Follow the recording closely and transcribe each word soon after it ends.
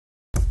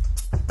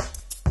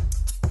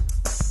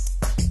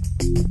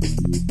Our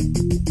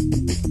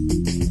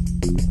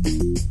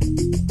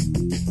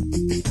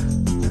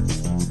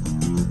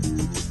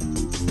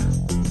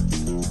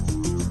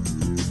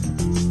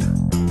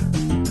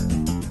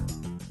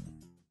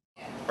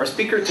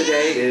speaker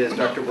today is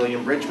Dr.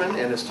 William Bridgman,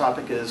 and his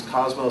topic is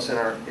Cosmos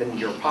in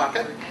Your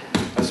Pocket.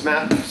 A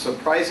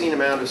surprising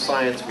amount of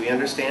science we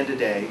understand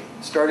today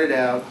started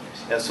out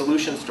as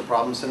solutions to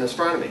problems in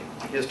astronomy.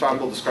 His talk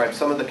will describe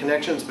some of the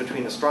connections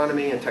between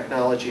astronomy and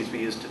technologies we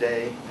use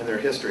today and their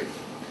history.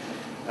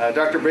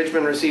 Dr.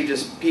 Bridgman received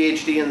his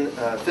Ph.D. in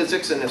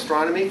physics and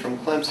astronomy from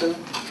Clemson,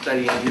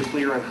 studying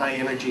nuclear and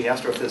high-energy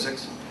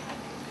astrophysics.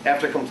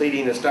 After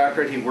completing his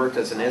doctorate, he worked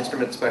as an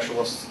instrument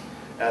specialist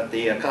at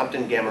the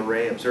Compton Gamma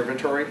Ray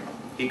Observatory.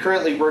 He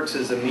currently works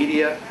as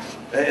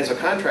a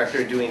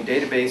contractor doing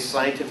database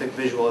scientific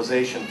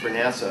visualization for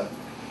NASA,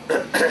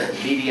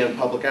 media and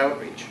public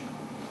outreach.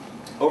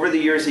 Over the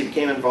years, he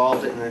became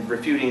involved in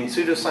refuting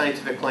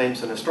pseudoscientific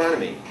claims in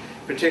astronomy,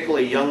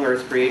 particularly young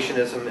Earth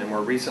creationism and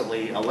more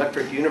recently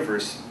electric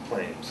universe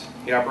claims.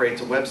 He operates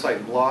a website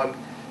and blog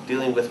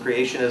dealing with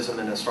creationism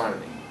and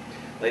astronomy.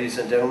 Ladies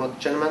and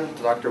gentlemen,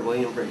 Dr.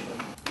 William Bridgman.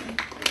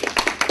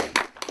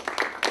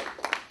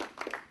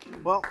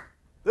 Well,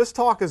 this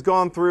talk has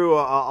gone through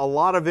a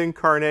lot of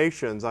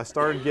incarnations. I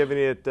started giving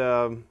it,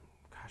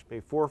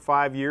 maybe 4 or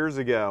 5 years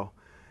ago.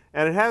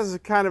 And it has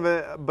kind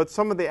of but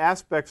some of the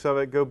aspects of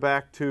it go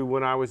back to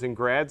when I was in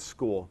grad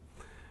school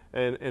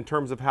in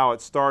terms of how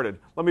it started.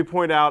 Let me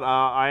point out,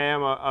 I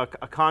am a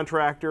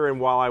contractor, and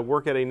while I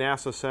work at a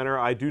NASA center,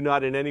 I do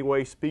not in any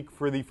way speak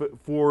for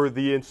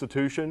the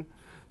institution.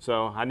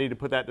 So I need to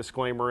put that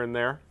disclaimer in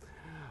there.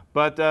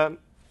 But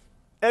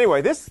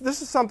anyway, this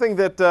is something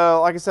that,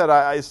 like I said,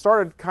 I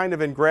started kind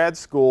of in grad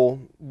school,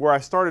 where I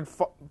started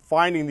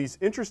finding these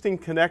interesting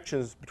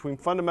connections between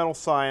fundamental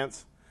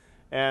science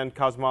and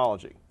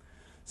cosmology.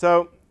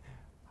 So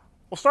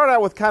we'll start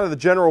out with kind of the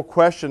general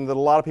question that a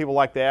lot of people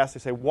like to ask. They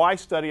say, why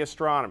study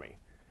astronomy?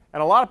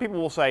 And a lot of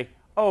people will say,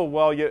 oh,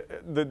 well,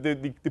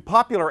 the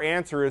popular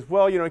answer is,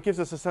 well, it gives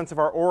us a sense of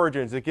our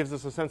origins. It gives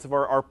us a sense of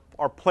our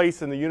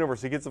place in the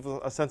universe. It gives us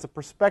a sense of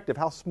perspective,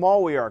 how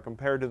small we are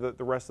compared to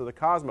the rest of the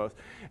cosmos.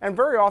 And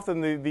very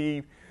often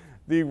the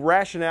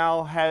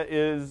rationale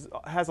has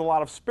a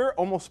lot of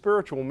almost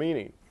spiritual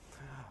meaning.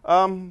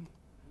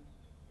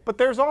 But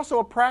there's also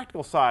a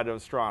practical side of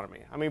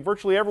astronomy. I mean,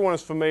 virtually everyone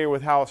is familiar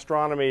with how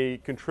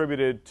astronomy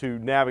contributed to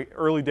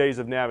early days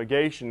of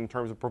navigation in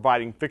terms of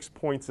providing fixed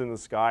points in the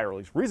sky, or at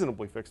least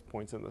reasonably fixed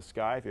points in the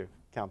sky, if you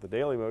count the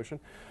daily motion,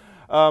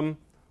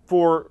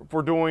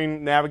 for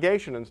doing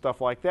navigation and stuff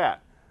like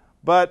that.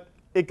 But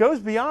it goes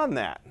beyond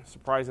that,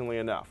 surprisingly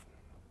enough.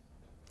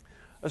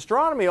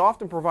 Astronomy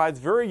often provides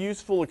very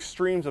useful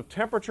extremes of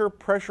temperature,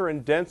 pressure,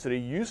 and density,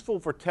 useful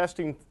for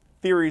testing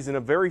theories in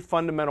a very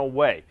fundamental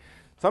way.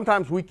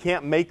 Sometimes we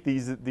can't make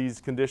these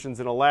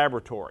conditions in a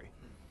laboratory.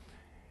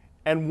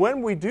 And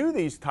when we do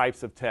these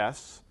types of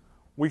tests,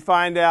 we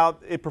find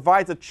out it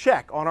provides a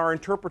check on our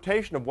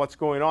interpretation of what's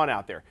going on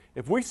out there.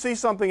 If we see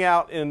something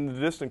out in the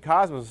distant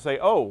cosmos and say,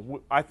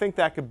 oh, I think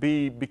that could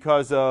be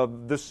because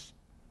of this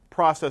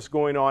process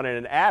going on in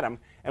an atom,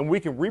 and we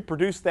can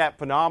reproduce that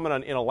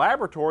phenomenon in a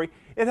laboratory,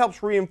 it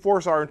helps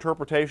reinforce our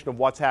interpretation of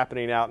what's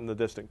happening out in the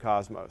distant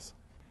cosmos.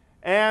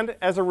 And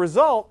as a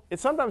result, it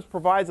sometimes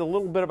provides a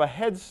little bit of a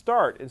head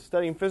start in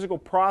studying physical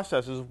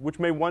processes which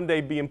may one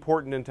day be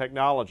important in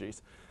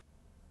technologies.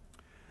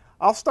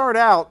 I'll start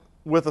out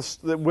with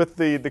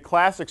the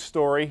classic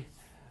story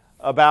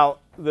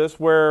about this,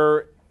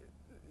 where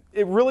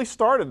it really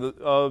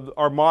started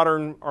our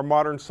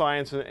modern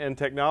science and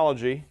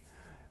technology,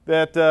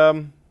 that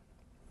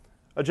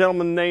a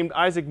gentleman named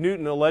Isaac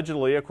Newton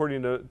allegedly,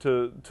 according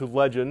to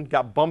legend,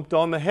 got bumped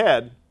on the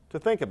head to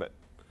think of it.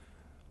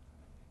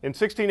 In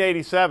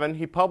 1687,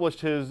 he published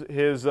his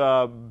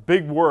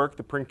big work,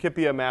 the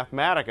Principia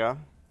Mathematica,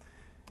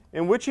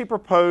 in which he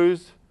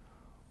proposed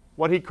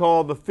what he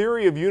called the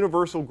theory of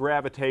universal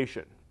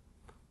gravitation.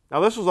 Now,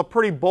 this was a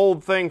pretty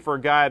bold thing for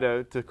a guy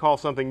to call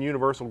something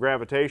universal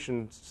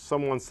gravitation,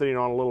 someone sitting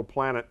on a little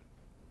planet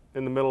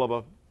in the middle of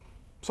a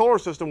solar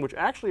system, which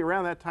actually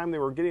around that time they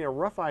were getting a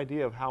rough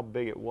idea of how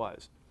big it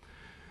was.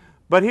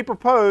 But he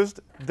proposed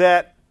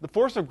that the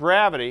force of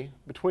gravity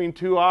between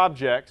two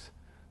objects,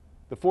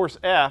 the force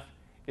F,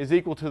 is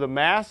equal to the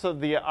mass of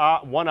the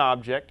one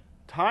object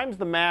times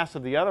the mass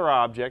of the other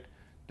object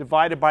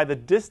divided by the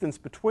distance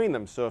between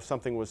them. So if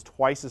something was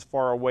twice as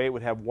far away, it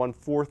would have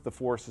 1/4 the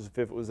force as if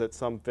it was at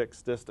some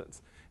fixed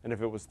distance. And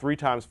if it was 3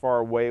 times far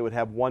away, it would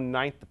have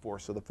 1/9 the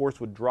force. So the force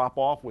would drop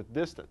off with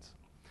distance.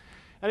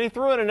 And he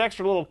threw in an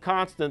extra little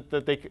constant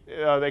that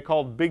they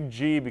called big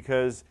G,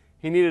 because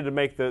he needed to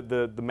make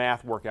the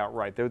math work out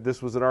right.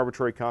 This was an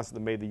arbitrary constant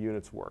that made the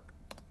units work.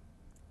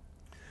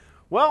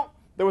 Well,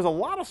 there was a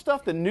lot of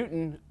stuff that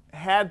Newton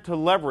had to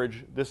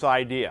leverage this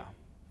idea.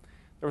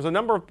 There was a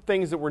number of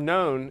things that were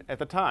known at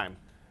the time.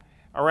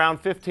 Around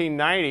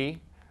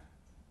 1590,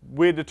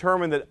 we had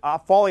determined that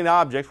falling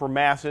objects were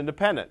mass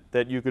independent,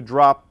 that you could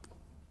drop,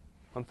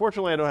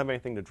 unfortunately I don't have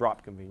anything to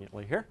drop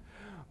conveniently here,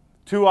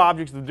 2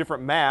 objects of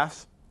different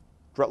mass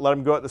let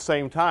them go at the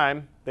same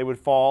time, they would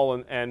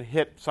fall and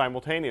hit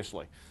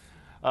simultaneously.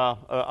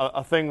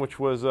 A thing which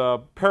was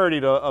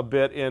parodied a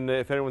bit in,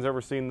 if anyone's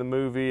ever seen the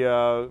movie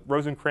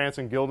Rosencrantz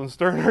and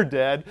Guildenstern Are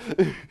Dead,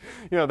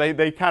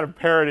 they kind of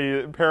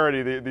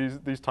parody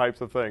these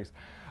types of things.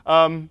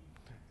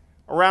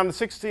 Around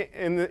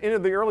in the end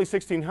of the early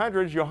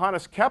 1600s,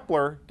 Johannes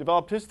Kepler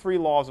developed his 3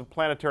 laws of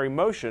planetary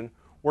motion,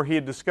 where he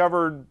had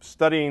discovered,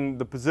 studying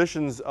the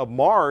positions of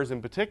Mars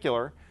in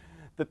particular,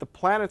 that the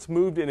planets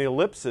moved in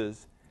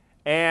ellipses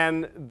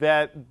and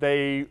that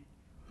they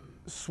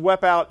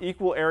swept out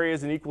equal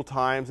areas in equal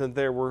times, and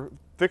there were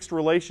fixed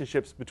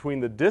relationships between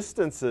the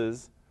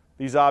distances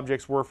these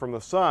objects were from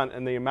the sun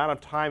and the amount of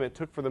time it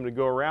took for them to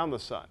go around the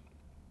sun.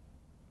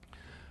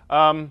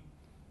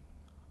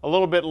 A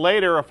little bit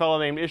later, a fellow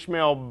named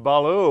Ishmael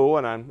Ballou,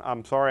 and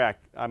I'm sorry,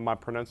 my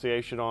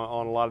pronunciation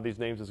on a lot of these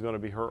names is going to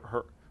be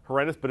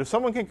horrendous, but if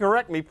someone can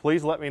correct me,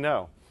 please let me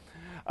know.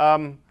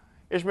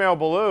 Ishmael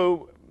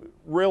Ballou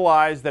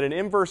realized that an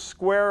inverse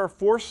square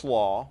force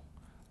law,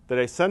 that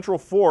a central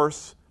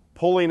force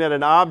pulling at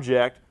an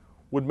object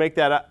would make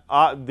that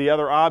the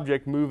other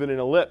object move in an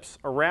ellipse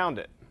around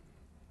it.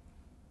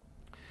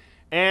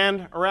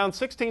 And around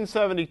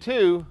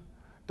 1672,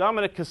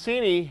 Dominic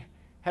Cassini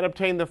had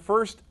obtained the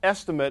first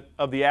estimate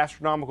of the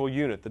astronomical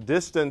unit, the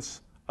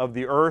distance of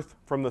the Earth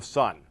from the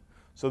sun.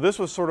 So this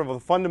was sort of a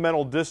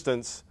fundamental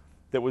distance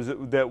that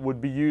would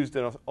be used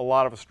in a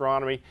lot of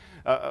astronomy.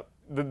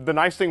 The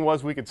nice thing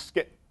was we could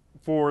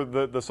for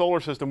the solar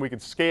system, we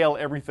could scale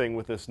everything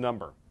with this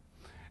number.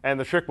 And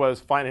the trick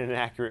was finding an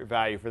accurate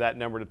value for that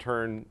number to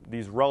turn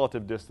these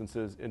relative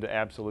distances into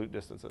absolute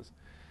distances.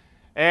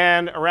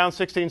 And around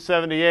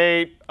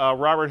 1678,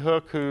 Robert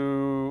Hooke,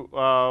 who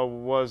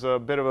was a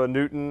bit of a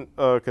Newton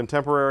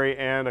contemporary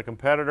and a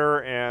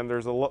competitor, and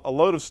there's a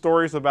load of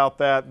stories about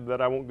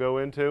that I won't go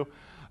into,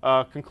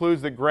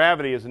 concludes that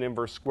gravity is an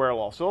inverse square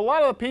law. So a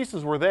lot of the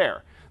pieces were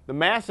there. The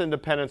mass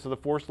independence of the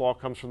force law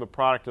comes from the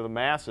product of the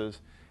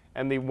masses,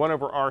 and the 1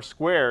 over r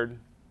squared,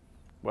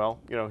 well,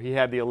 he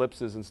had the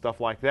ellipses and stuff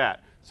like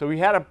that. So he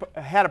had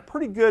a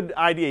pretty good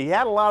idea. He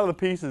had a lot of the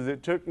pieces.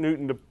 It took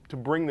Newton to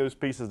bring those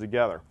pieces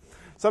together.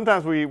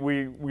 Sometimes we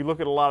look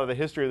at a lot of the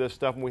history of this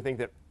stuff and we think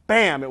that,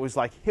 bam, it was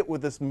like hit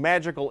with this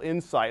magical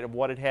insight of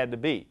what it had to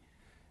be.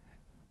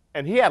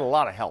 And he had a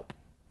lot of help.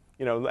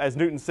 As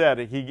Newton said,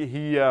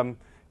 he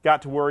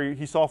got to where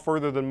he saw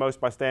further than most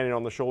by standing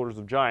on the shoulders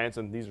of giants,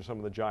 and these are some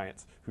of the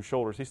giants whose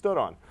shoulders he stood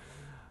on.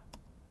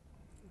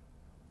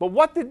 But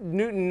what did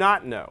Newton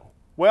not know?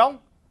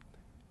 Well,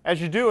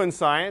 as you do in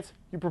science,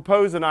 you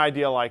propose an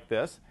idea like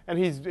this, and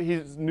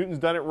Newton's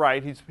done it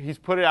right. He's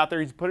put it out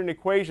there. He's put an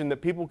equation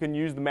that people can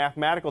use the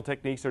mathematical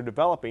techniques they're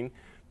developing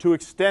to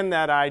extend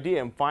that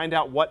idea and find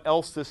out what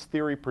else this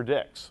theory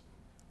predicts.